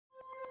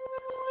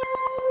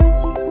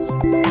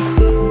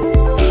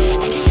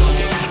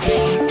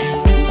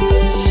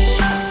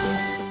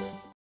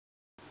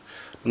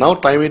Now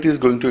Time 8 is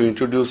going to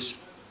introduce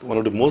one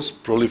of the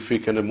most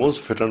prolific and the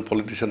most veteran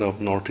politician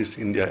of Northeast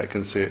India, I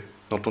can say.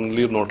 Not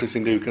only of Northeast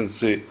India, you can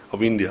say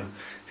of India.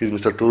 He's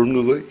Mr. Tarun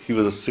Gogoi. He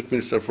was a chief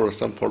minister for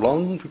Assam for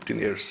long 15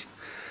 years.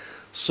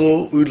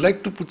 So we would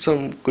like to put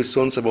some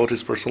questions about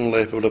his personal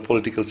life, about the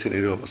political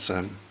scenario of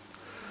Assam.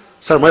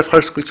 Sir, my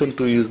first question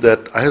to you is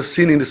that I have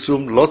seen in this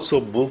room lots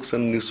of books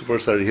and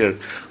newspapers are here.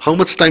 How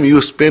much time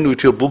you spend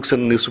with your books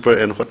and newspaper,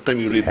 and what time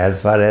you read?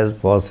 As far as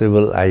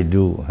possible, I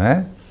do.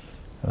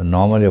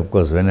 Normally, of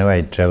course, whenever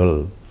I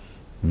travel,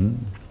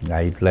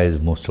 I utilize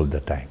most of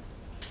the time.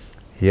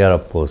 Here,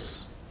 of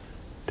course,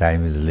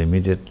 time is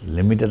limited.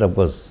 Limited, of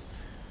course,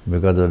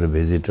 because of the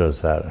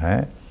visitors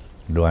are.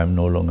 Though I am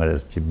no longer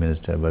as chief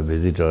minister, but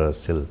visitors are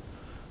still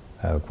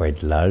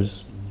quite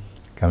large,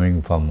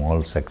 coming from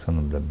all sections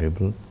of the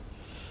people.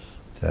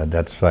 So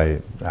that's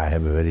why I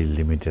have a very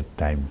limited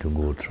time to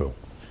go through.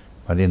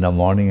 But in the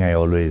morning, I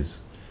always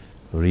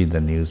read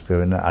the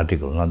newspaper and an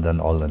article, not then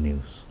all the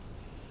news.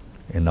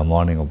 In the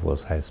morning, of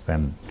course, I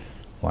spend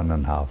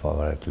 1.5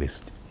 hours at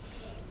least,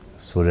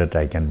 so that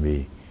I can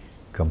be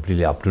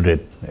completely up to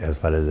date as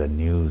far as the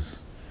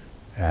news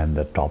and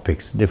the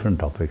topics, different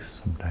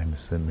topics.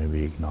 Sometimes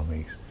maybe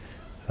economics,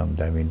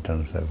 sometimes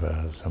internal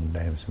affairs,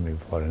 sometimes maybe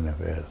foreign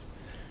affairs,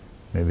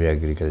 maybe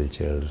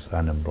agriculture,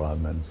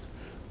 unemployment.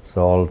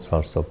 So all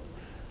sorts of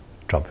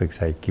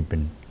topics I keep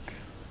in,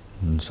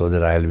 so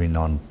that I will be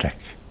on track.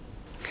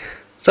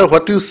 Sir,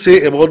 what do you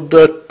say about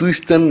the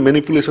twist and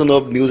manipulation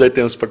of news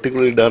items,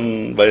 particularly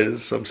done by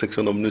some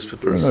section of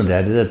newspapers? No,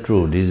 that is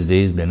true. These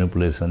days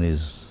manipulation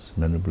is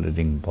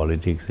manipulating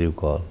politics, you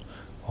call,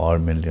 or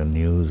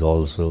news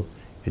also.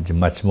 It's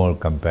much more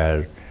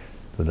compared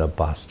to the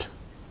past.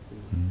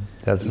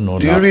 That's no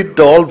Do you read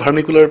all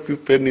vernacular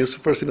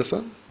newspapers in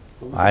Assam?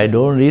 I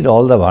don't read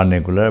all the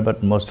vernacular,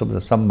 but most of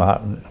the some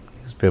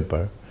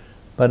newspaper.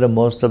 But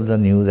most of the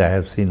news I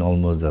have seen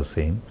almost the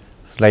same.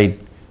 Slight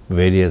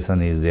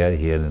variation is there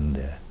here and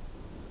there.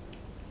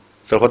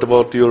 So what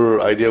about your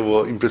idea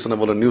or impression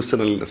about a news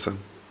channel in Assam?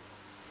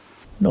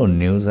 No,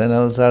 news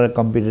channels are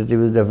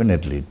competitive, is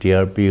definitely.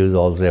 TRP is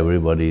also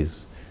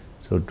everybody's.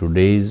 So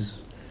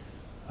today's,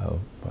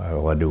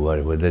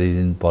 whether it's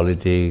in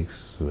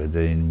politics,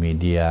 whether in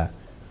media,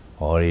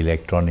 or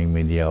electronic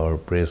media, or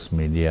press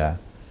media,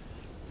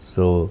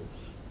 so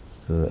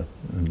a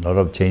lot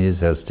of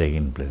changes has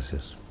taken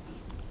places.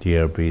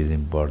 TRP is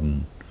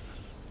important.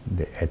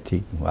 The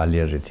ethic,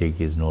 earlier ethic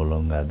is no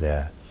longer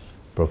there.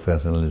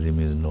 Professionalism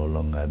is no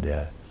longer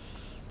there.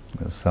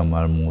 Some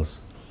are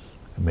most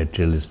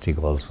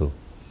materialistic also.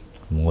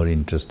 More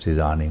interest is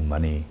earning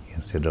money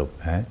instead of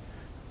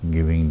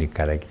giving the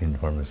correct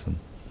information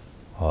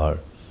or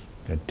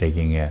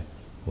taking a,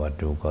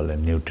 what you call a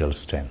neutral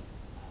stand.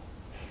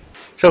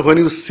 So when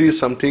you see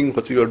something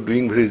what you are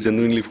doing very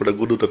genuinely for the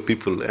good of the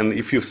people, and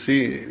if you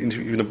see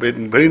in the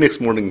very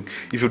next morning,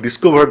 if you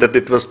discover that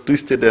it was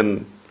twisted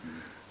and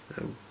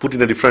put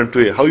in a different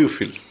way, how you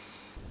feel?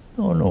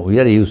 No, we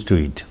are used to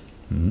it.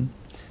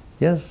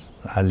 Yes,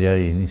 earlier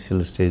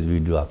initial stage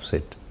we do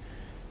upset.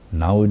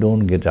 Now we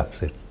don't get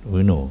upset,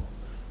 we know.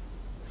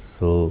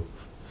 So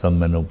some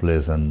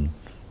manipulation,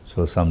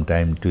 so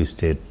sometime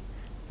twisted.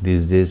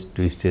 These days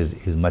twisted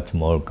is much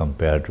more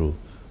compared to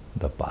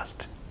the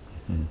past.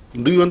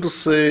 Do you want to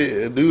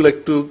say, do you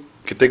like to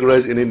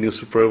categorize any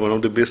newspaper, one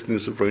of the best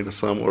newspaper in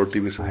Assam or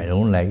TV channel? I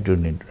don't like to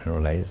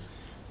generalize,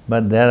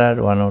 but there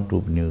are one or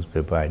two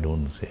newspaper I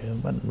don't say,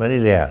 but very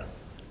rare.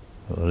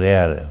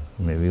 Rare,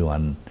 maybe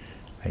one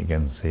I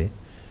can say,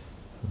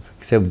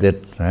 except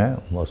that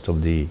most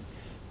of the,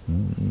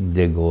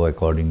 they go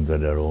according to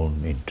their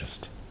own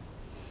interest.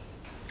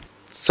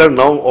 Sir,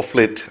 now of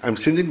late, I'm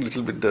changing a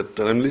little bit that,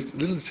 I'm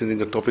little changing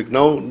the topic.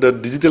 Now the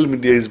digital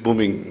media is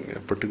booming,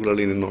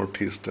 particularly in the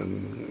Northeast,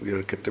 and we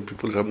are getting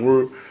people have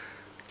more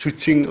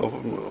switching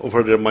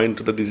over their mind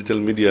to the digital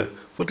media.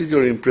 What is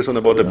your impression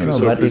about the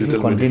future of digital media? But it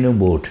will continue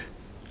both.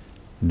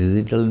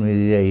 Digital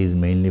media is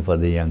mainly for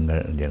the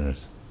younger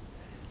generation,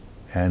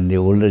 and the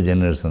older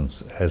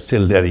generations are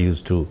still they are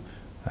used to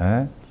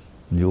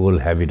the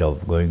old habit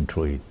of going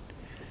through it.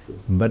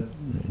 But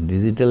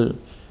digital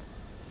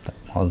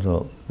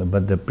also,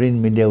 but the print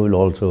media will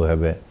also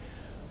have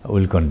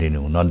will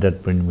continue. Not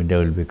that print media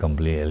will be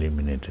completely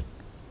eliminated.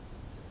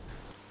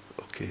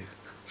 Okay.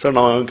 So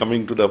now I'm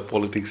coming to the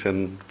politics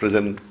and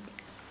present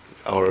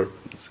our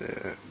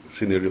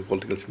scenario,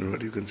 political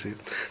scenario, you can say.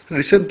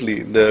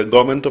 Recently, the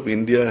government of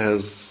India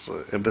has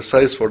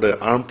emphasized for the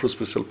Armed Forces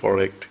Special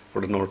Power Act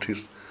for the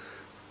Northeast,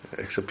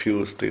 except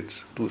few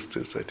states, 2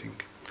 states, I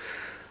think.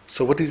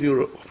 So what is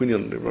your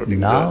opinion regarding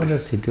that? Now the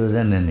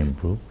situation has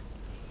improved.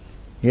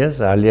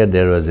 Yes, earlier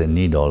there was a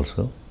need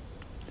also,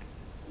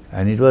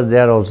 and it was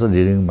there also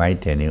during my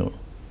tenure,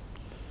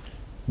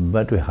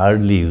 but we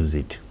hardly use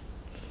it.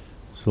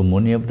 So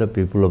many of the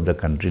people of the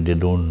country, they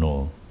don't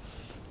know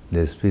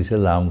the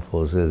Special Armed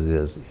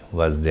Forces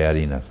was there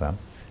in Assam,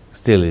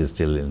 still is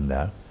still in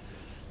there,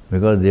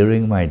 because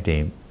during my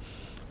time,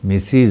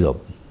 misuse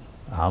of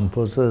Armed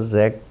Forces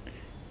Act,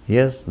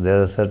 yes,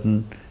 there are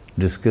certain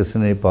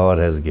discretionary power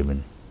has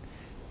given.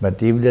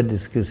 But if the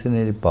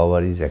discretionary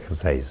power is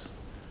exercised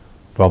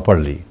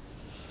properly,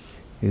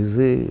 you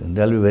see,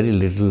 there will be very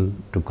little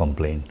to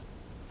complain.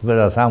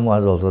 Because Assam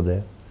was also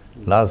there.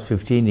 Last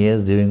 15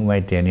 years during my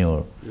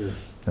tenure,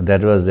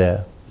 that was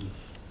there.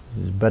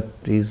 But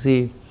you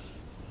see,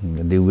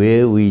 the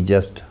way we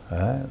just,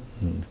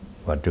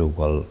 what you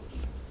call,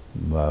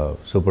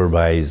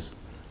 supervise,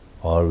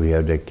 or we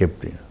have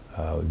kept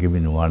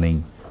giving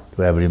warning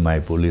to every my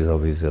police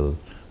official,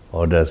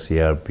 order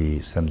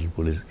CRP, Central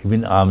Police,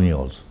 even Army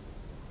also.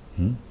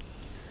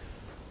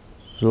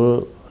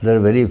 So there are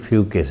very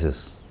few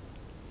cases,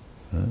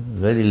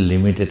 very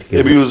limited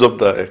cases. Abuse of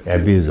the act.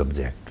 Abuse of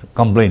the act,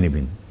 complaint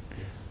even.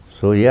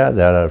 So yeah,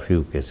 there are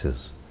few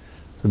cases.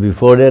 So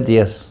before that,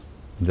 yes,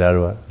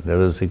 there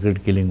was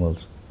secret killing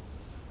also.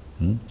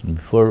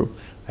 Before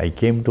I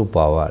came to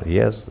power,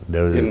 yes,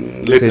 there was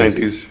in late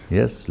 90s.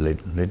 Yes, late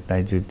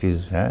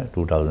 90s,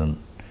 2000.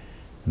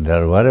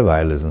 There were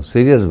violations,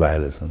 serious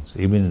violations.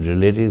 Even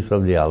relatives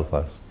of the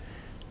Alphas,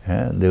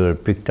 they were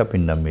picked up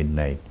in the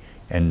midnight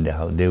and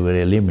they were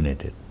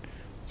eliminated.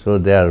 So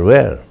there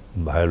were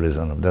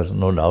violations, there's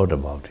no doubt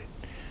about it.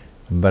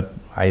 But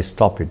I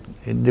stop it.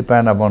 It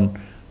depends upon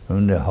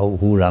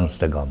who runs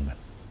the government.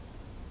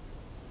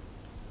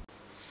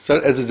 Sir,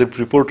 as a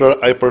reporter,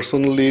 I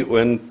personally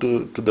went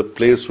to the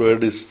place where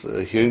these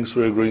hearings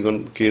were going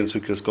on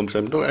KNC Case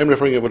Commission. I'm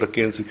referring about the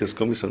KNC Case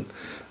Commission.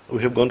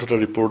 We have gone to the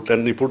report,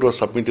 and the report was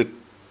submitted,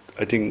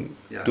 I think,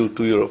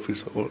 to your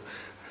office.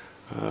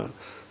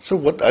 So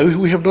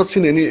we have not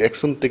seen any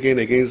action taken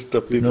against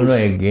the people. No,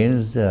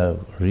 against the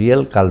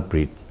real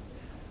culprit.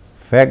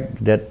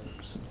 Fact that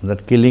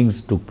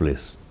killings took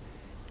place,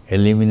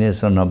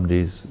 elimination of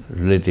these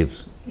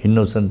relatives,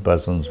 innocent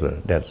persons were,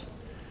 that's.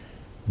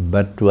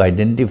 But to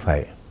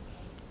identify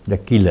the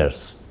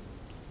killers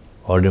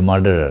or the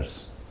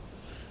murderers,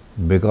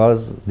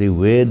 because the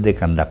way they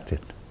conducted,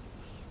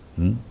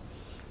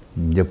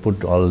 they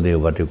put all the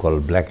what you call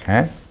black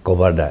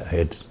covered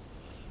heads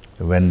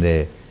when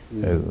they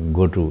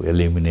go to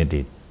eliminate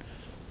it.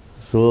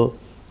 So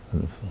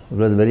it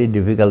was very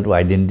difficult to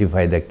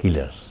identify the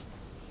killers.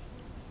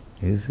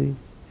 You see?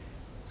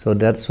 So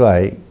that's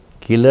why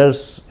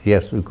killers,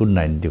 yes, we couldn't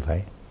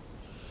identify.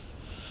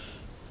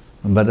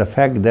 But the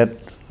fact that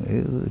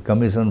the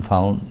commission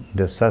found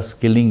that such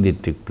killing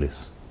did take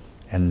place,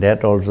 and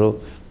that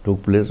also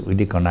took place with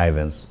the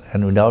connivance,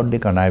 and without the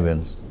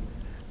connivance,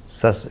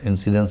 such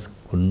incidents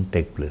couldn't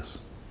take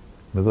place.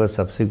 Because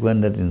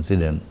subsequent that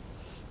incident,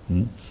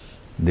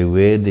 the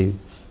way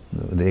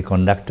they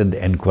conducted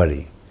the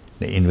inquiry,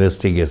 the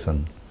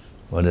investigation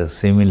was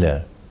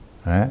similar.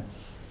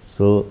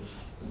 So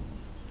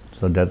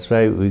that's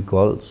why we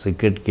call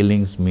secret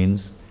killings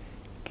means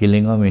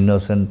killing of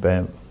innocent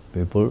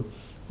people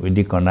with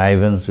the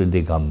connivance with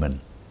the government.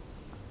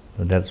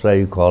 So that's why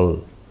you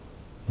call.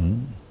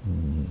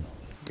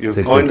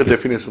 You've coined the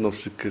definition of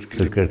secret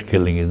killing. Secret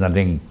killing is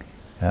nothing.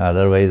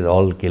 Otherwise,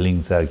 all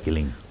killings are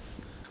killings.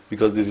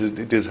 Because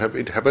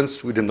it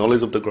happens with the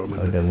knowledge of the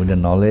government. With the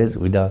knowledge,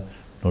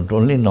 not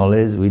only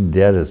knowledge, with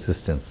their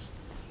assistance.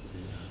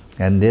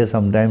 And they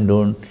sometimes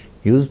don't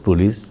use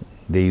police,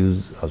 they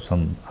use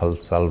some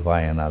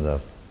Al-Salfa and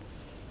others.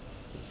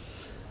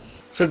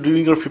 Sir,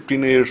 during your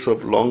 15 years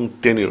of long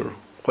tenure,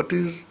 what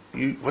do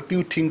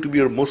you think to be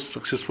your most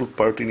successful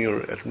part in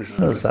your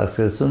administration? No,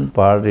 successful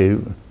part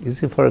is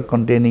for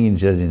containing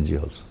insurgency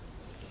also.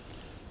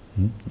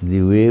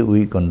 The way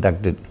we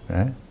conducted,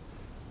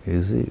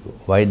 you see,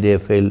 why they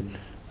failed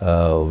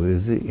you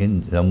see,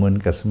 in Jammu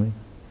and Kashmir,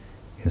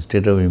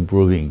 instead of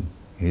improving,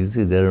 you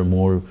see, there are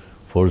more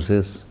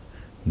forces,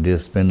 they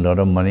spend a lot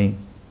of money,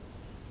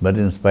 but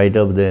in spite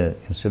of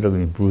instead of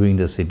improving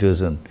the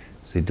situation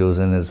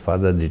has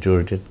further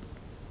deteriorated,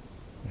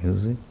 you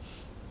see.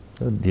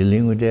 So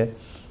dealing with the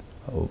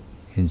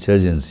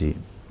insurgency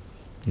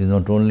is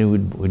not only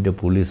with the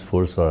police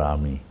force or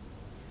army.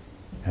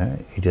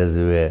 It has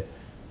a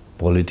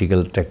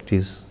political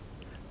tactics,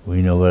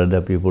 win over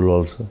the people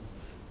also,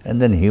 and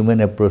then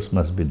human approach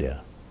must be there.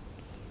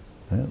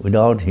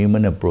 Without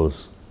human approach,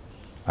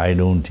 I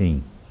don't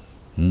think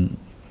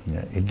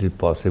it is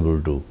possible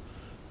to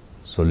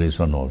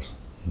solution also.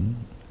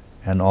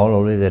 And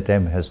always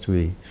attempt has to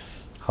be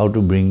how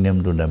to bring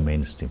them to the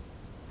mainstream.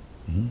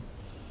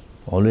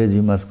 Always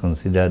you must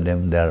consider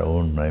them their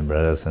own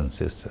brothers and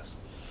sisters.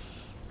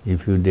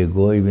 If they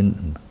go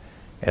even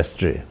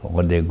astray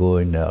or they go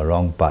in the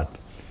wrong path,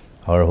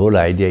 our whole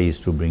idea is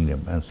to bring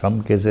them. And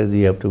some cases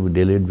you have to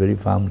deal with very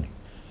firmly.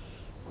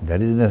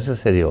 That is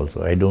necessary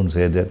also. I don't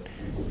say that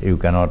you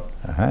cannot,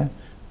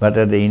 but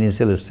at the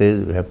initial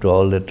stage you have to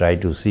always try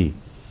to see,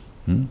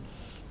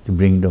 to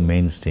bring the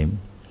mainstream,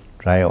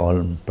 try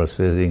all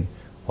persuading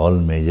all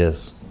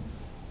measures,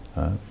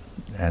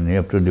 and you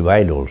have to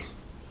divide also.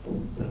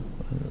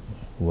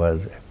 Who are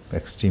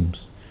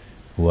extremes,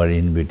 who are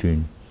in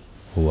between,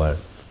 who are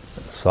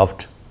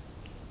soft.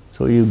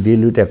 So you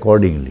deal with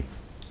accordingly.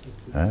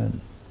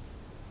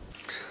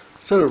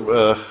 Sir,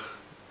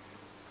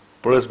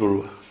 Paresh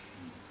Barua,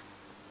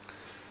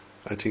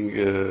 I think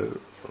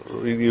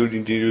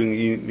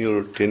during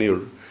your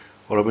tenure,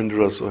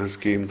 Rabindra also has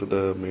came to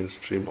the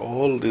mainstream.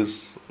 All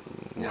these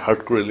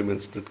hardcore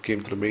elements that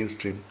came to the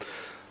mainstream.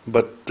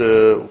 But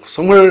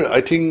somewhere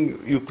I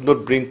think you could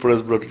not bring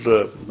Prosecute to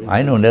the mainstream.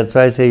 I know, that's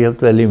why I say you have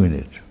to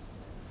eliminate.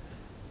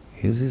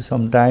 You see,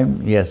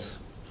 sometimes, yes,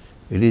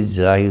 it is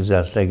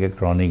just like a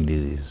chronic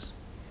disease.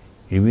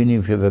 Even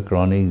if you have a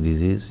chronic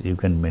disease, you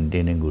can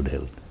maintain a good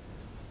health.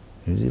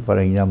 You see, for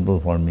example,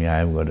 for me, I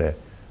have got a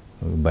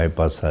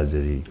bypass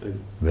surgery,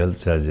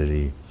 valve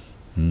surgery,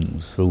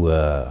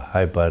 sugar,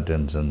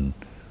 hypertension.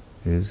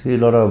 You see, a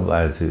lot of...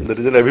 That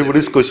is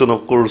everybody's question,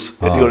 of course,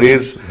 at your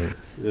age.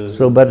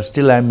 So, but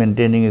still I am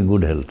maintaining a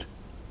good health.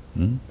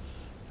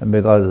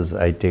 Because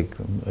I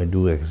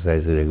do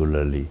exercise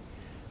regularly,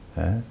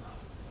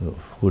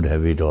 food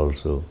habit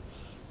also.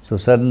 So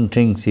certain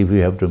things if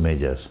you have to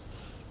measure.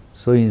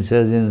 So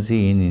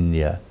insurgency in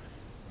India,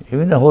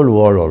 even the whole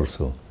world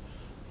also,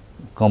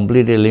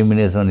 complete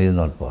elimination is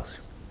not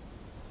possible.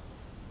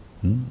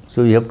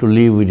 So you have to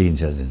live with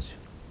insurgency.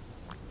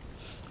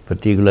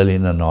 Particularly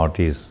in the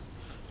Northeast,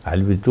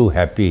 I'll be too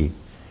happy,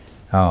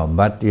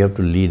 but you have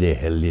to lead a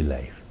healthy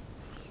life.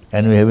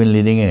 And we have been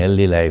leading a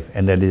healthy life,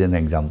 and that is an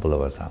example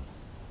of Assam.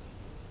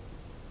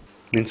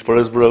 Means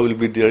Prosecute will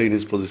be there in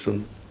his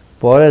position?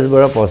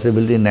 Prosecute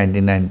possibility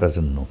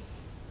 99% no.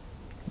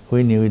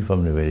 We knew it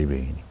from the very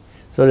beginning.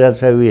 So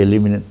that's why we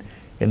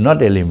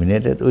not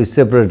eliminated, we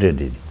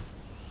separated it.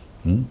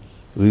 We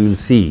will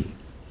see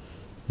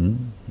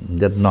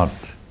that not,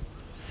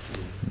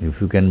 if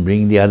you can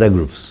bring the other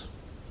groups.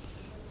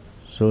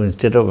 So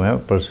instead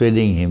of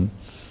persuading him,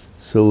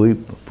 so we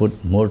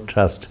put more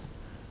trust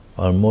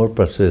or more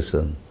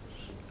persuasion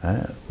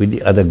with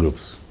the other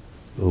groups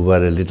who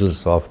were a little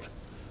soft.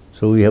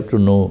 So we have to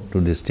know to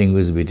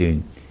distinguish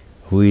between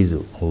who is a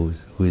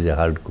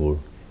hardcore,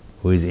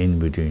 who is in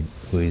between,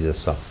 who is a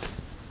soft.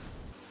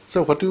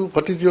 So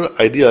what is your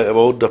idea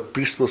about the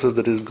peace process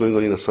that is going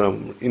on in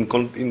Assam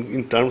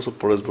in terms of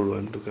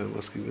Prosecute? I'm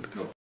asking you.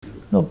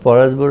 No,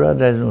 Prosecute,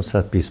 there is no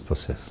such peace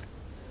process.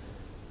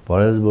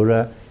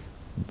 Prosecute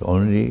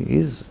only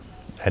is,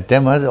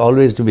 attempt has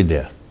always to be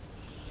there.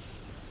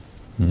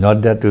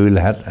 Not that we will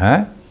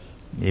have,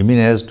 even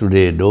as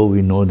today, though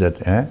we know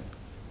that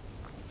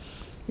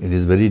it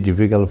is very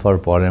difficult for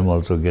Porem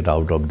also get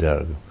out of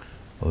there,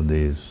 of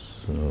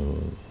this,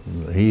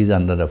 he is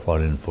under the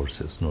foreign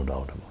forces, no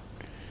doubt about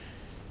it.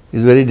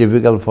 It's very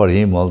difficult for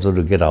him also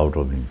to get out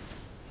of him.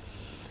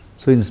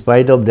 So in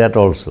spite of that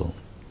also,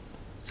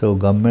 so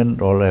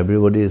government or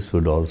everybody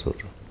should also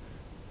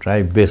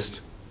try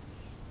best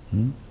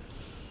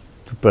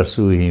to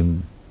pursue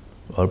him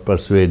or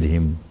persuade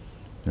him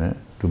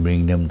to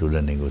bring them to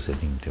the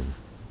negotiating table.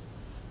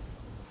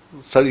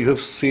 Sir, you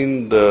have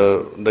seen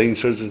the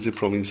insurgency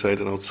from inside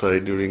and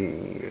outside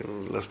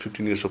during last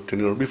 15 years of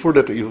tenure. Before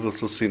that, you have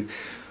also seen.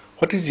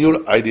 What is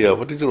your idea,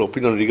 what is your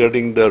opinion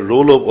regarding the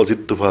role of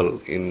Ajit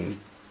Doval in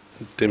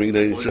taming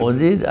the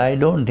insurgency? Ajit, I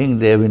don't think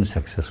they have been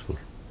successful.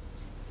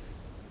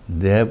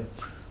 They have,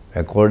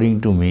 according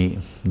to me,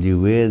 the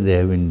way they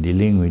have been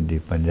dealing with the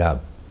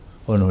Punjab,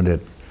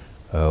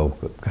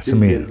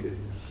 Kashmir,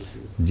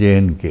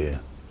 J&K.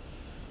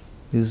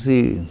 You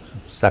see,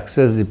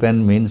 success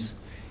means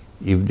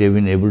if they have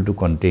been able to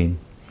contain,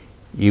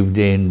 if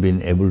they have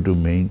been able to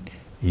make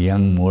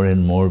young more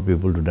and more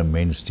people to the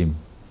mainstream.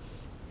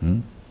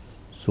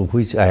 So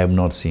which I have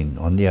not seen.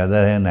 On the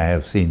other hand, I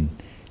have seen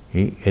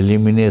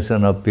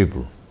elimination of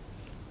people.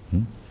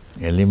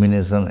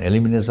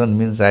 Elimination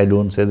means I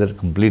don't say that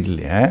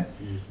completely.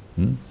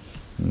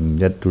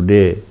 That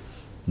today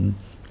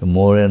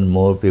more and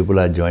more people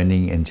are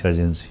joining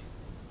insurgency.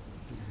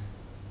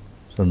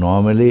 So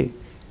normally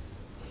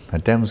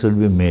attempts should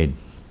be made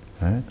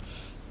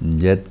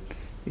that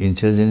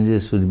insurgency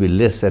should be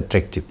less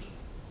attractive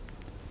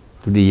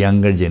to the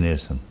younger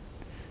generation.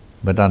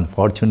 But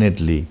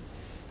unfortunately,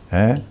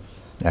 I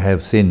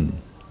have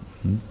seen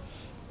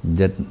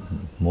that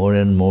more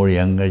and more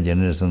younger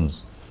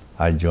generations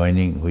are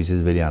joining, which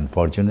is very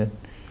unfortunate.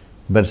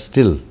 But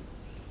still,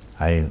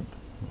 I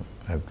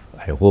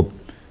hope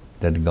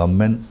that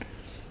government,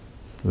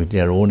 with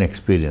their own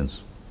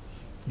experience,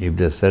 if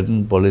the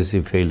certain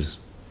policy fails,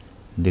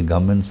 the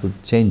government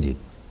should change it.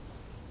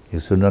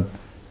 It should not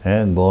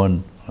go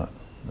on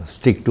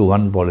stick to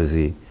one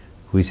policy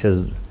which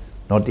has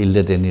not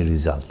yielded any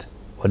result.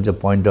 What's the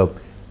point of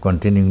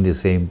continuing the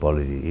same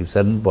policy? If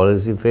certain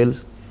policy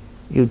fails,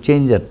 you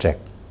change the track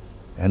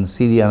and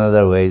see the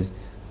another ways.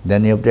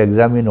 Then you have to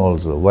examine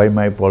also why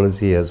my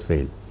policy has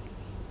failed.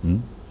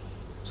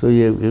 So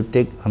you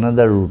take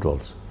another route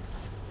also.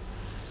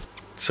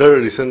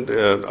 Sir,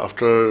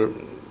 after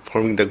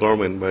forming the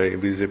government by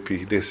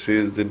BJP, they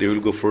say that they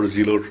will go for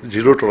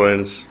zero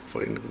tolerance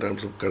in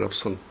terms of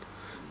corruption,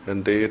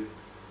 and they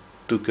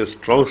took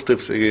strong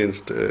steps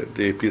against the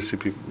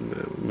APSCP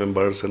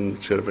members and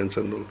chairmen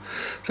and all.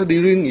 So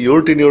during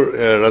your tenure,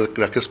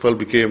 Rakesh Pal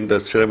became the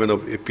chairman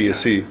of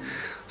APSC.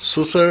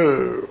 So,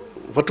 sir,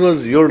 what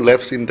was your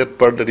lapse in that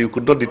part that you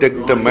could not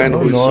detect the man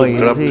who is so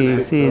corrupt?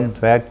 You see, in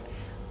fact,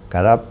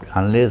 corrupt,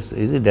 unless,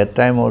 you see, that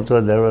time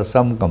also there was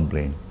some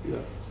complaint.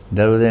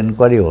 There was an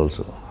inquiry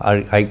also,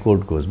 High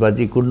Court goes, but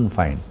he couldn't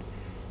find.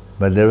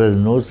 But there was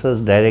no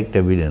such direct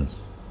evidence.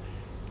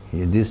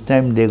 This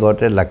time they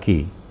got a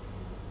lucky.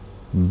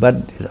 But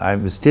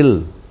I'm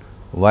still,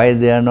 why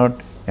they are not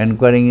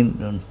inquiring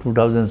in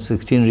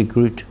 2016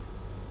 recruit?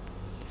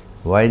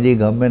 Why the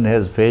government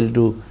has failed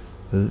to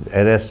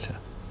arrest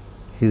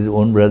his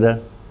own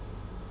brother,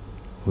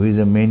 who is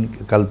the main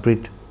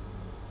culprit?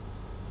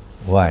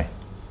 Why?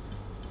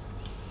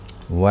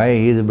 Why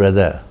his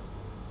brother?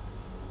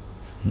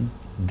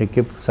 They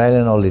kept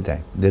silent all the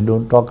time. They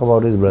don't talk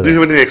about his brother. Do you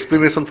have any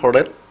explanation for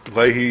that?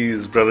 Why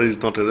his brother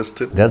is not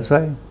arrested? That's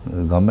why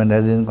the government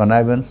has in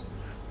connivance.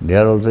 They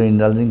are also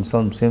indulging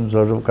some same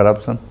sort of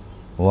corruption.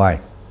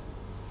 Why?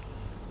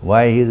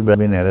 Why his brother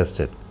been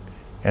arrested?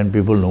 And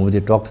people,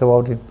 nobody talks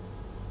about him.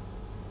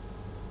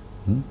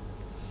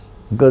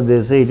 Because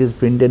they say it is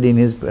printed in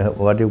his,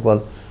 what you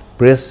call,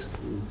 press.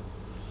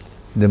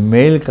 The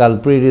male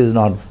culprit is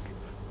not,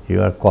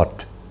 you are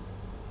caught.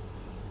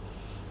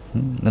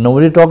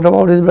 Nobody talked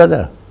about his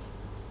brother.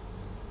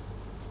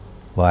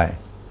 Why?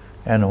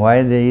 And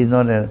why they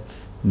are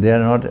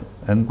not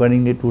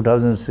inquiring the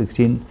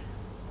 2016?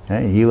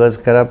 He was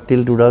corrupt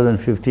till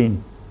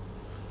 2015.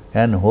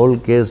 And whole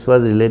case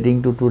was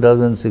relating to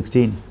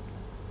 2016.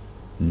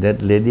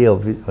 That lady who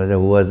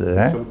was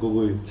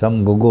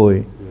some Gogoi.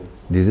 Yeah.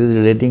 This is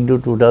relating to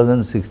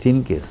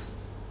 2016 case.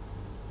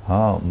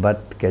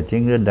 But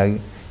catching the dog,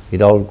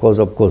 it of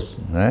course.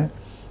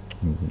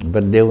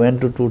 But they went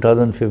to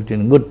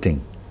 2015, good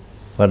thing.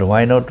 But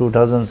why not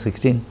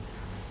 2016?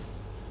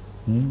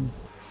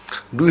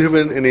 Do you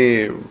have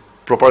any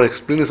proper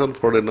explanation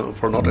for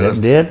not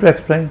arresting? They have to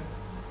explain.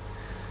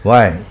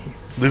 Why?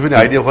 Do you have any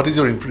idea? What is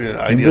your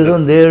idea?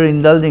 Impression they are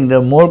indulging. There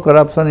are more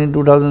corruption in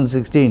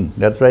 2016.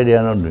 That's why they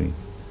are not doing.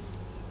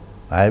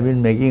 I have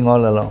been making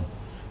all along.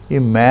 A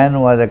man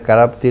was a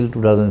corrupt till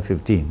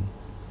 2015.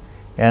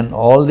 And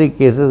all the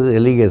cases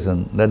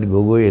allegation, that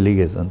Gogoi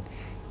allegation,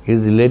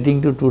 is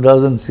relating to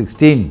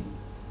 2016,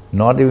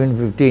 not even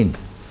 15.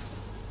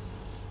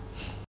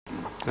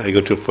 I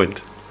got your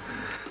point.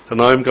 So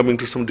now I'm coming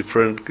to some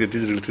different, it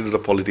is related to the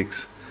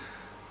politics.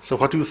 So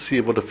what do you see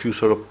about the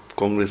future of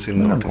Congress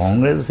in North East?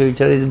 Congress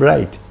future is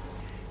bright.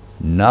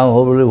 Now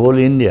whole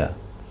India.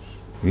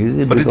 What is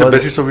the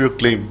basis of your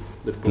claim?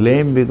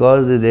 Claim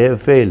because they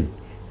have failed.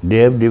 They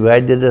have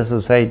divided the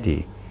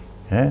society.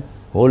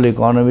 Whole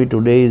economy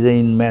today is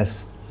in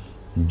mess.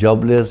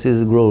 Jobless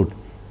is growth.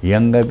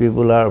 Younger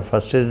people are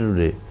frustrated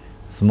today.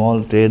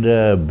 Small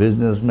trader,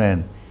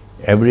 businessman,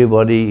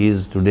 everybody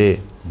is today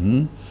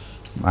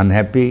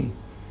unhappy.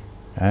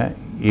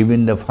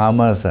 Even the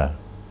farmers are.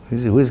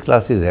 Which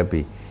class is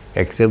happy?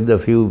 Except the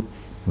few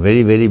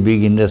very, very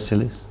big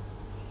industrialists.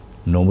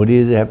 Nobody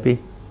is happy.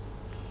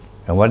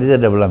 And what is the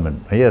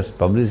development? Yes,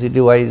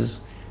 publicity-wise,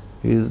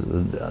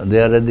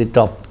 they are at the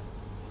top.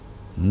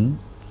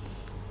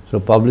 So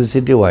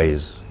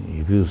publicity-wise,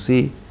 if you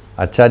see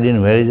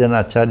Achadin, where is an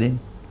Achadin?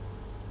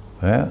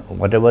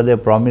 Whatever they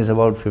promise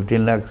about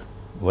 15 lakhs,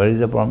 where is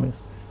the promise?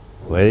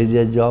 Where is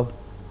their job?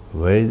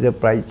 Where is the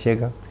price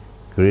checker?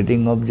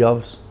 Creating of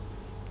jobs.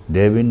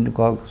 They have been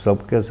called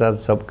सबके साथ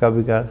सबका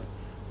विकास.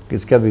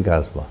 किसका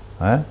विकास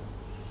हुआ?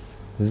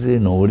 You see,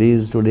 nobody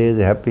is today is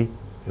happy.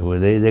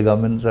 There is a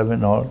government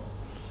servant all.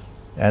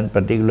 And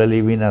particularly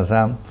in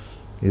Assam,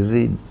 you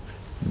see,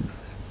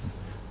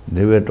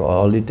 they were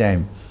all the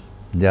time,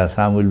 the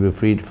Assam will be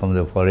freed from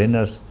the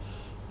foreigners.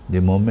 The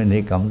moment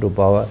he come to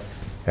power,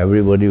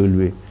 everybody will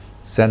be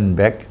sent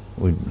back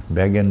with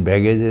bag and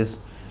baggages.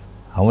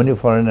 How many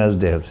foreigners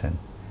they have sent?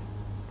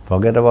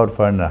 Forget about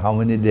foreigners, how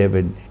many they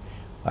have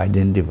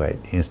identified.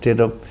 Instead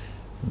of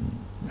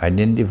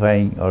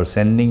identifying or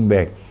sending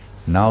back,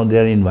 now they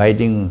are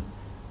inviting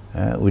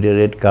with a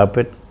red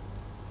carpet.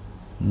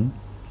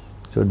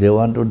 So they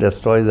want to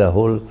destroy the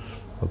whole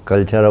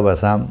culture of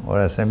Assam or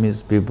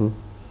Assamese people,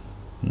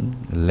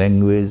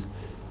 language,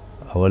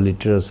 our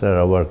literature,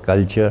 our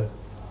culture.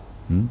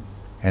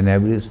 And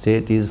every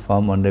state is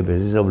formed on the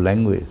basis of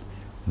language,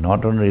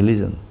 not on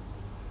religion.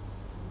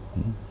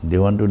 They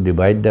want to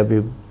divide the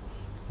people,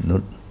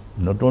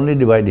 not only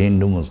divide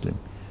Hindu, Muslim,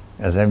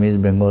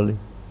 Assamese, Bengali.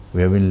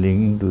 We have been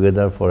living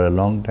together for a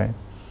long time.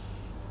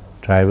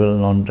 Tribal,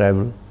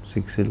 non-tribal,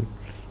 Sikh,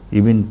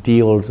 even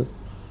tea also.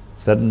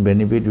 Certain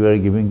benefit we are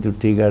giving to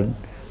tea garden,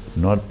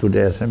 not to the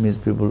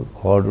Assamese people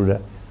or to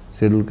the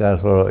scheduled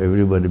caste or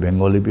everybody,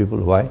 Bengali people.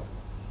 Why?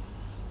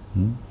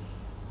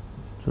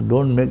 So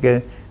don't make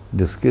a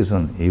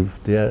discussion.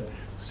 If they are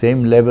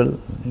same level,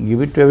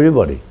 give it to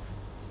everybody.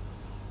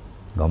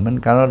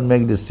 Government cannot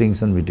make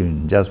distinction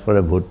between just for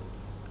a vote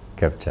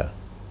capture.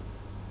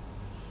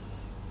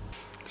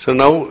 So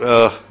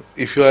now,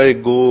 if I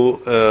go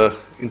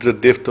into the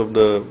depth of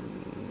the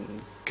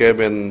CAB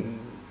and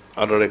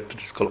other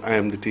activities called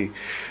IMDT,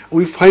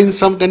 we find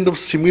some kind of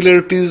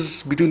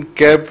similarities between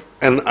CAB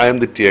and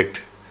IMDT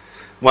Act.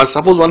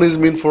 Suppose one is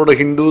meant for the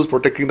Hindus,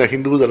 protecting the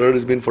Hindus, other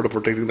is meant for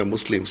protecting the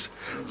Muslims.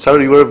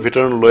 Sir, you are a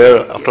veteran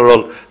lawyer after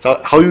all.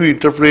 So how you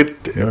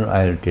interpret? No,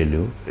 I'll tell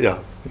you. Yeah,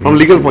 from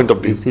legal point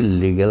of view. You see,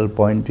 legal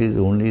point is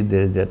only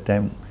there that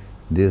time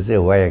They say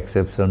why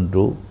exception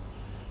to,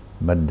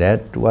 but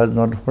that was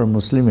not for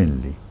Muslim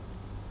only.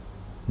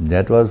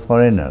 That was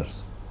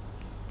foreigners.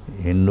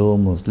 Hindu,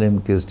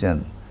 Muslim,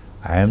 Christian.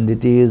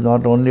 IMDT is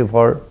not only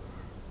for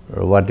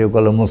what you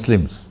call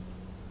Muslims.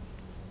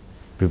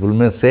 People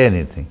may say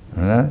anything.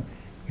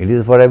 It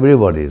is for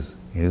everybody's.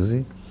 You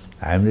see,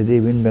 IMDT,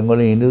 even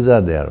Bengali Hindus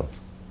are there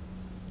also.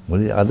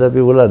 Other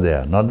people are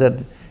there. Not that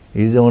it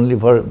is only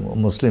for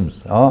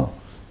Muslims.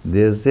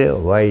 They say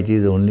why it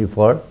is only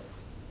for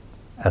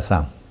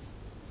Assam.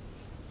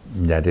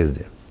 That is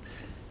there.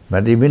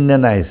 But even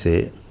then I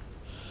say,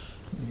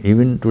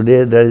 even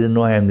today there is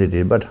no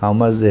IMDT, but how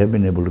much they have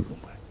been able to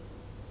comply.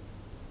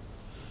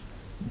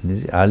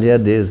 Earlier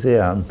they say,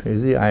 you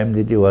see,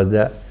 IMDT was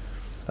the,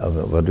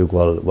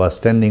 was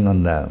standing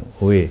on the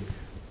way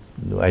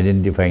to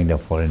identifying the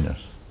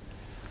foreigners.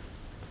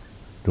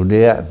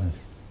 Today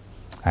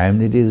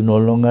IMDT is no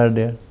longer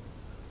there.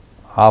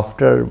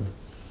 After,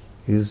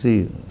 you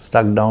see,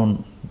 struck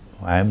down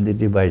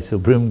IMDT by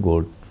Supreme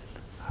Court,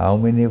 how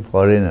many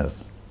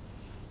foreigners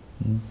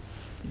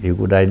you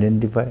could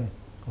identify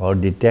or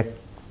detect?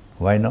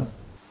 Why not?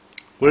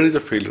 Where is the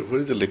failure? Where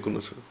is the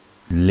lacuna, sir?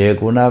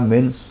 Lacuna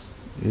means,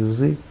 you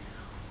see,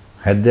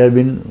 had there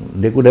been,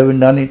 they could have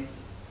done it.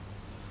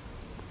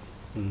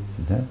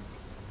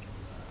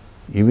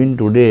 Even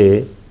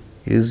today,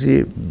 you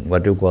see,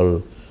 what you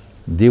call,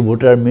 the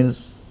voter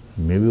means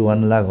maybe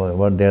 1 lakh or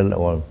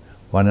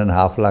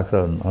 1.5 lakhs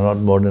or not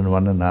more than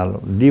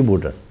 1.5 the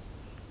voter.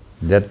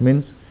 That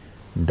means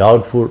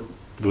doubtful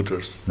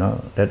voters.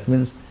 No, that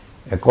means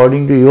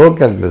according to your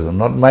calculation,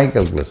 not my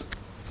calculation.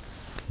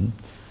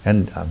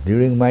 And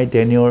during my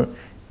tenure,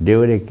 they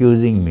were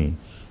accusing me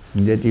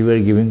that you were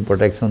giving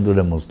protection to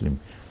the Muslim.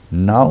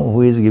 Now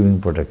who is giving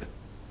protection?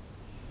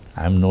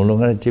 I am no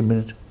longer a chief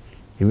minister.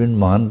 Even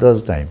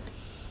Mahanta's time,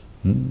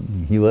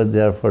 he was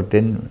there for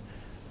 10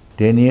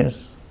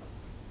 years.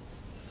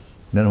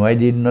 Then why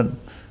did not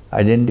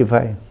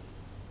identify?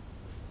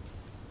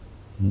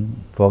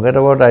 Forget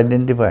about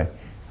identify.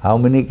 How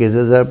many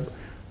cases are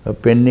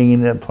pending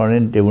in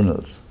foreign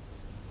tribunals?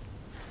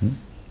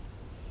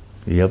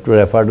 You have to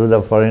refer to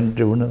the foreign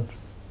tribunals.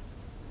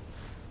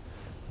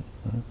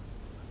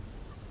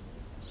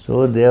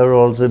 So they are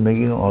also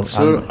making all.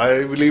 Sir,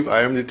 I believe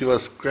IMDT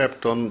was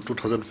scrapped on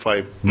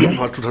 2005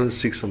 or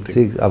 2006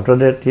 something. After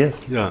that,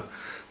 yes. Yeah.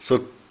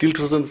 So till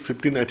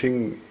 2015, I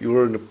think you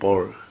were in the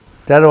power.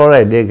 That's all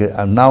right.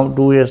 Now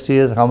 2 years, 3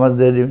 years, how much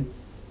they are giving?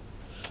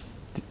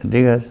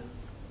 Take us.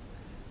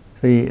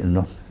 So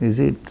you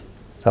see,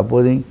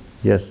 supposing,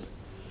 yes,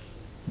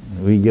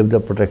 we give the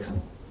protection.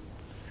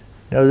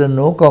 There was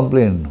no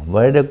complaint.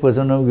 Why the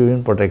question of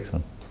giving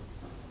protection?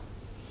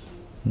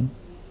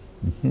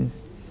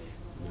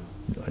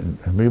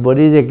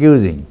 Everybody is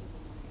accusing,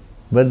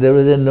 but there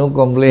was no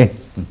complaint.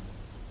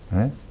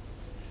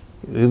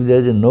 If there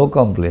is no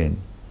complaint,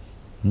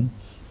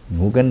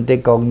 who can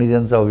take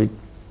cognizance of it?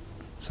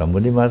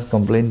 Somebody must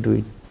complain to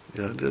it.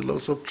 Yeah, there are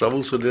lots of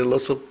troubles, so there are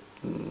lots of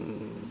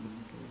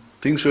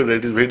things where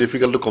it is very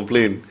difficult to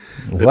complain.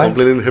 The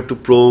complainant have to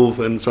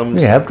prove and some...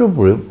 You have to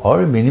prove,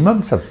 or a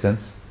minimum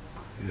substance.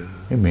 Yeah.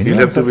 You'll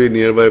have to be a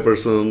nearby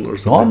person or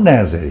something. Not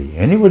necessary.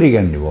 Anybody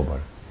can give over.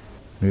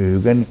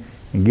 You can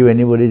give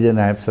anybody that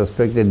I have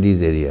suspected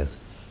these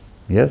areas.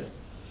 Yes?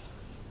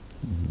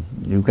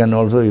 You can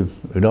also,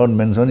 without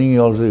mentioning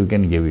also, you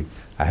can give it.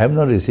 I have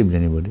not received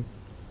anybody.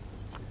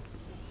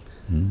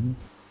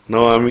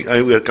 Now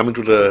we are coming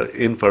to the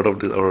end part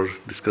of our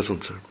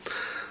discussion, sir.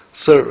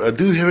 Sir,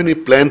 do you have any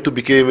plan to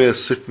become a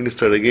chief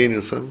minister again,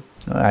 Assam?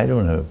 No, I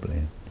don't have a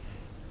plan.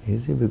 You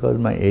see, because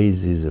my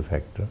age is a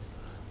factor.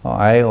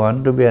 I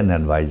want to be an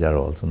advisor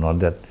also, not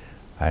that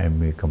I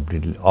am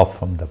completely off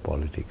from the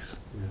politics.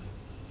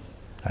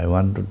 Yeah. I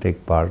want to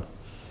take part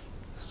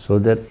so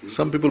that...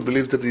 Some people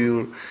believe that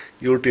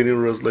your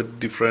tenure was like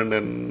different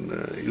and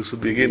you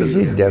should be again... You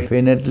see,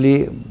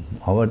 definitely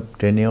our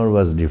tenure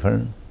was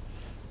different.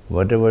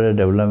 Whatever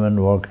development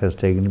work has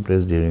taken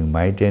place during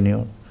my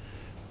tenure,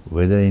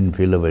 whether in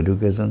field of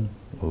education,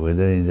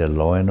 whether in the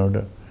law and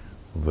order,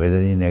 whether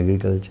in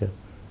agriculture,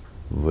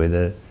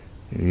 whether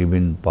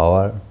even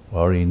power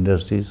or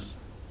industries,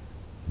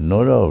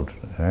 no doubt,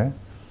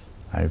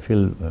 I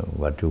feel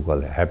what you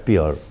call happy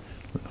or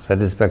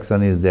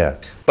satisfaction is there.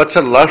 But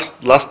sir,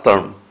 last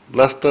term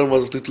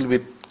was little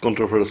bit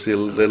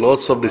controversial. There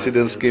lots of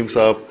dissidents came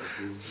up,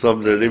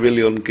 some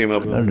rebellion came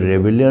up.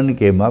 Rebellion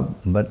came up,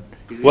 but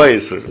why,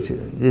 sir?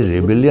 The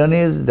rebellion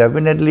is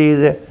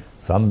definitely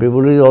some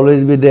people will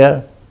always be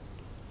there.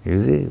 You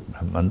see,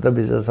 Manta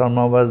Biswa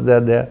Sarma was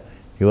there.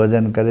 He was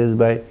encouraged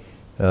by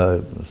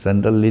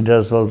central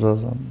leaders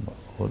also.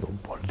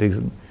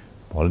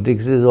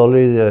 Politics is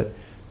always a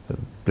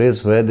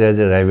place where there is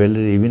a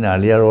rivalry. Even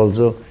earlier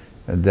also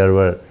there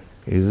were,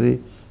 you see,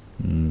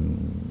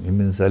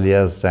 in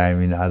Salia's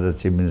time, in other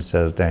chief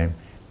minister's time,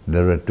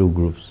 there were two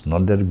groups.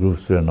 Not that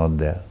groups were not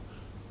there,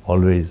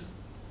 always.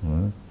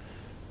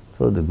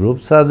 So the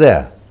groups are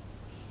there.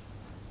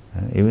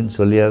 Even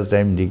Solia's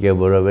time, D.K.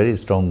 Bora, very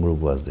strong group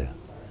was there.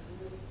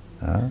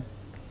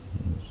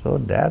 So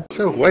that...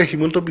 Sir, why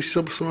Himanta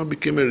Biswa Sarma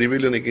became a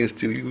rebellion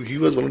against you? He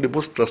was one of the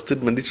most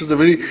trusted men. This was a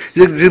very...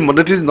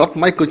 That is not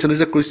my question,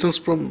 it's a question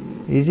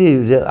from...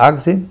 Easy,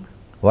 ask him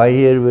why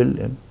he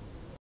rebelled.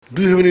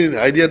 Do you have any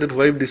idea that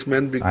why this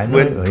man I know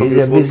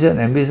his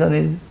ambition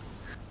is...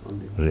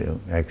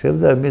 Except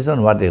the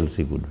ambition, what else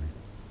he could be?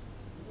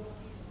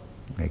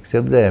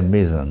 Except the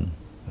ambition,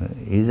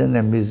 he is an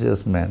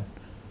ambitious man.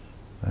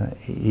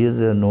 He has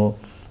no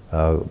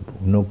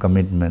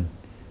commitment.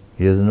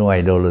 He has no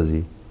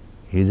ideology.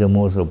 He is the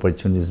most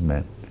opportunist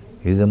man.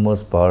 He is the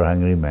most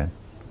power-hungry man.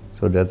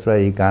 So that's why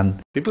he can't...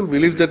 People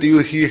believe that you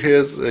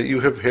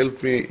have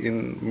helped me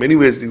in many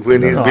ways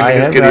when he's building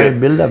his career. I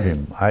build up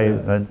him.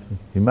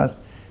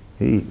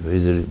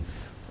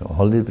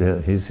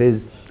 He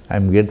says,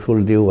 I'm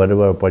grateful to you,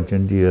 whatever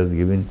opportunity you have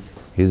given.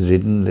 His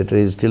written letter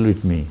is still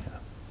with me.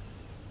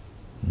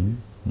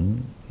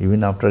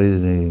 Even after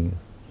his...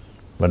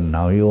 But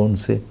now he won't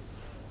say.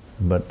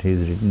 But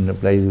his written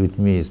reply is with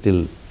me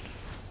still.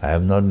 I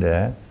have not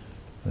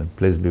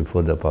placed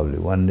before the public.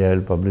 One day I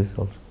will publish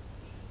also.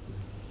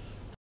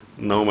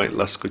 Now my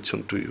last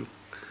question to you.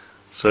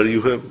 Sir,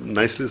 you have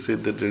nicely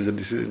said that there is a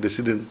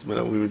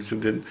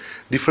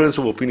difference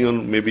of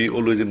opinion maybe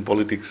always in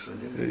politics.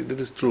 That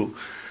is true.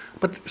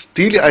 But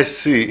still I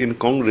see in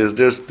Congress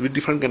there's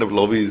different kind of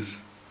lobbies.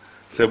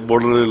 Say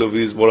Borderline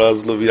lobbies,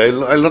 Boras lobby.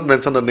 I'll not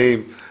mention the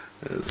name.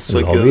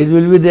 Lobbies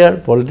will be there.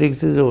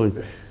 Politics is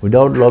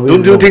without lobbies.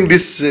 Don't you think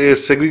this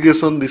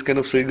segregation, this kind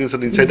of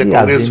segregation inside the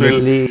Congress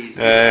will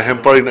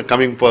hamper in the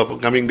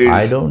coming days?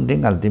 I don't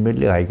think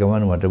ultimately High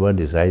Command, whatever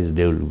decides,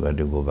 they will have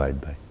to go by.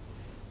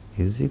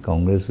 You see,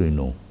 Congress we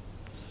know.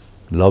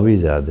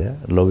 Lobbies are there.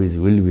 Lobbies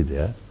will be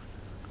there.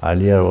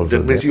 Earlier also.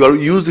 That means you are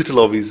used to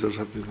lobbies or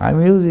something.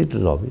 I'm used to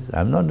lobbies.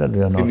 I'm not that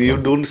we are not. You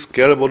don't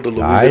care about the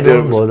lobbies? I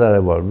don't bother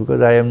about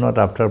because I am not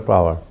after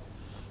power.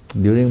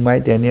 During my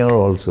tenure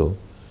also,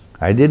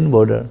 I didn't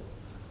bother.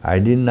 I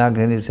didn't ask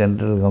any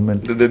central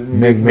government.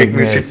 Make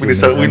me chief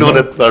minister. We know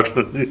that part.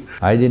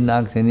 I didn't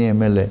ask any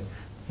MLA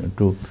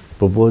to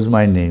propose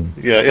my name.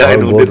 Yeah, I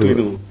know that we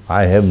know.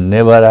 I have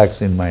never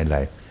asked in my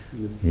life.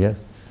 Yes.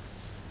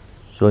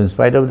 So in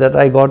spite of that,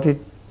 I got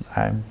it.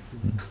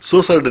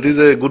 So, sir, that is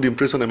a good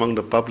impression among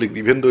the public,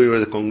 even though you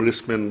are a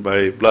congressman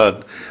by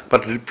blood,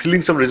 but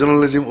feelings of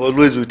regionalism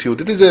always with you.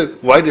 That is a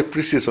wide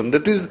appreciation.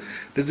 That is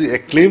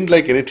acclaimed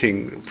like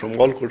anything from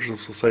all quarters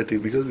of society,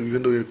 because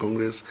even though you are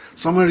Congress,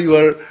 somewhere you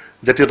are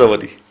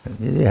Jatiyotavadi.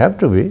 You have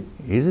to be.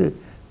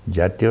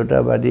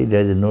 Jatiyotavadi,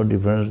 there is no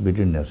difference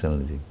between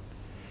nationalism.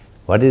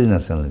 What is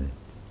nationalism?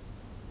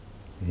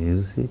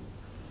 You see,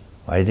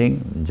 I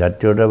think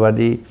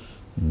Jatiyotavadi,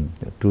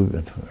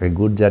 a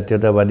good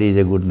Jatiyotavadi is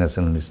a good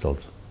nationalist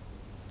also.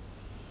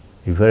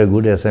 If you are a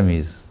good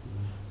Assamese,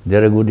 they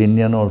are a good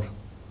Indian also.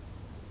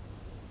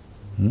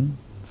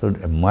 So,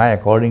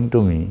 according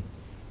to me,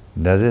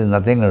 there is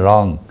nothing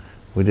wrong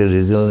with a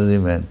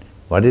regionalism. And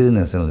what is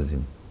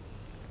nationalism?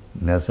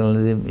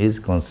 Nationalism is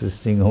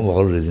consisting of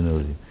all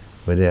regionalism,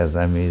 whether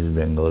Assamese,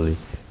 Bengali,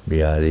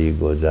 Bihari,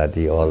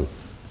 Gujarati, all.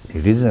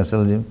 It is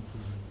nationalism.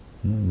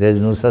 There is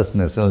no such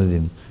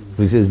nationalism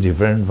which is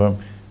different from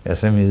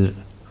Assamese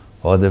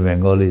or the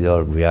Bengalis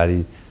or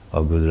Bihari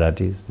or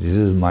Gujaratis. This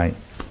is my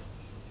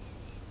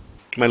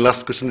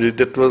last question.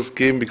 That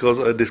came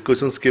because these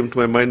questions came to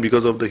my mind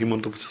because of the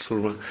Himanta Biswa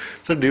Sarma.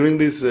 So during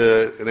this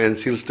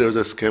NCLs there was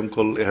a scam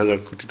called 1000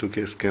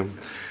 scam.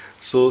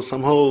 So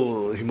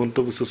somehow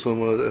Himanta Biswa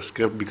Sarma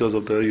escaped because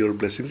of your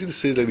blessings. It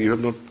says that you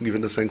have not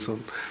given the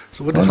sanction.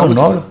 So what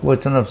not a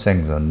question of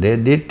sanction. They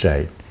did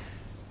try,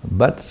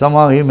 but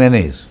somehow he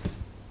managed.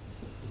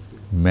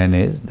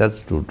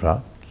 That's true.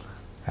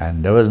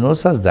 And there was no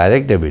such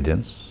direct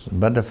evidence,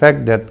 but the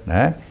fact that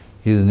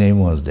his name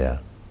was there.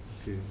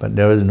 Okay. But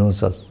there was no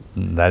such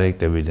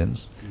direct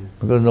evidence,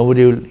 because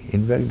nobody will,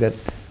 in fact that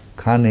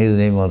Khan, his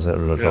name was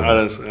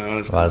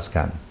was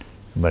Khan,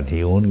 but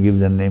he won't give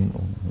the name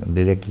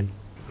directly.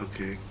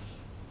 Okay.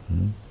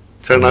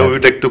 Sir, now we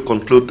would like to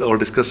conclude our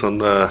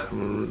discussion.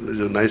 It's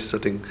a nice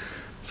setting.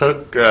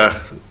 Sir,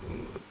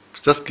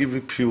 just give me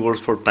a few words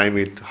for time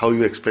it. How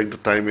you expect the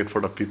time it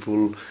for the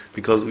people,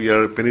 because we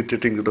are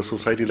penetrating to the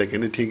society like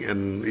anything,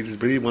 and it is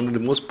one of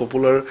the most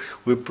popular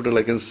web portal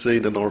I can say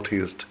in the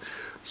Northeast.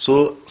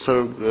 So,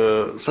 sir,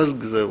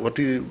 what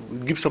do you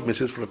give some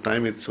message for the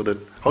time it, so that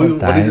how you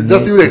what is it?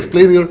 Just you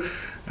explain your.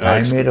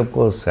 Time it, of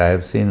course, I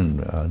have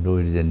seen, though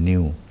it is a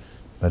new,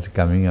 but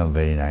coming up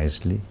very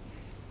nicely,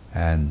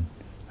 and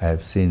I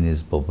have seen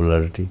his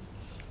popularity,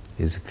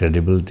 his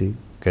credibility.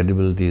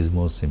 Credibility is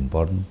most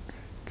important.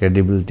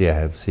 Credibility I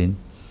have seen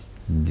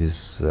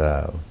this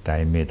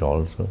time it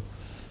also.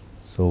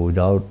 So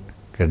without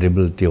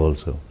credibility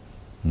also,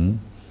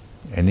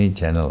 any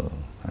channel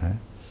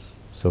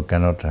so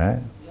cannot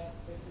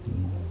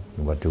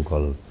what you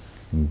call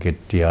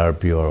get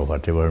TRP or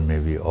whatever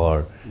maybe,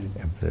 or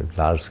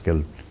large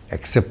scale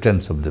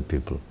acceptance of the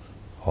people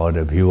or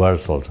the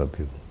viewers also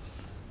people.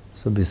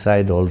 So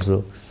beside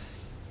also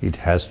it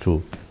has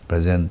to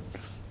present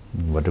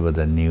whatever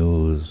the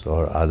news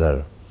or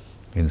other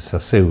in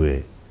such a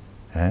way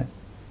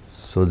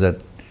so that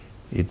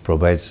it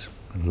provides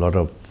a lot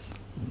of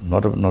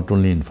not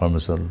only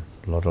information,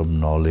 a lot of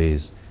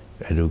knowledge,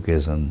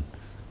 education.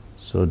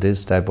 So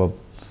this type of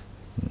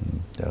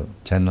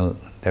channel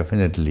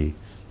definitely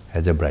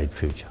has a bright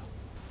future.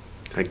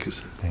 Thank you,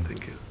 sir. Thank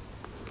Thank you.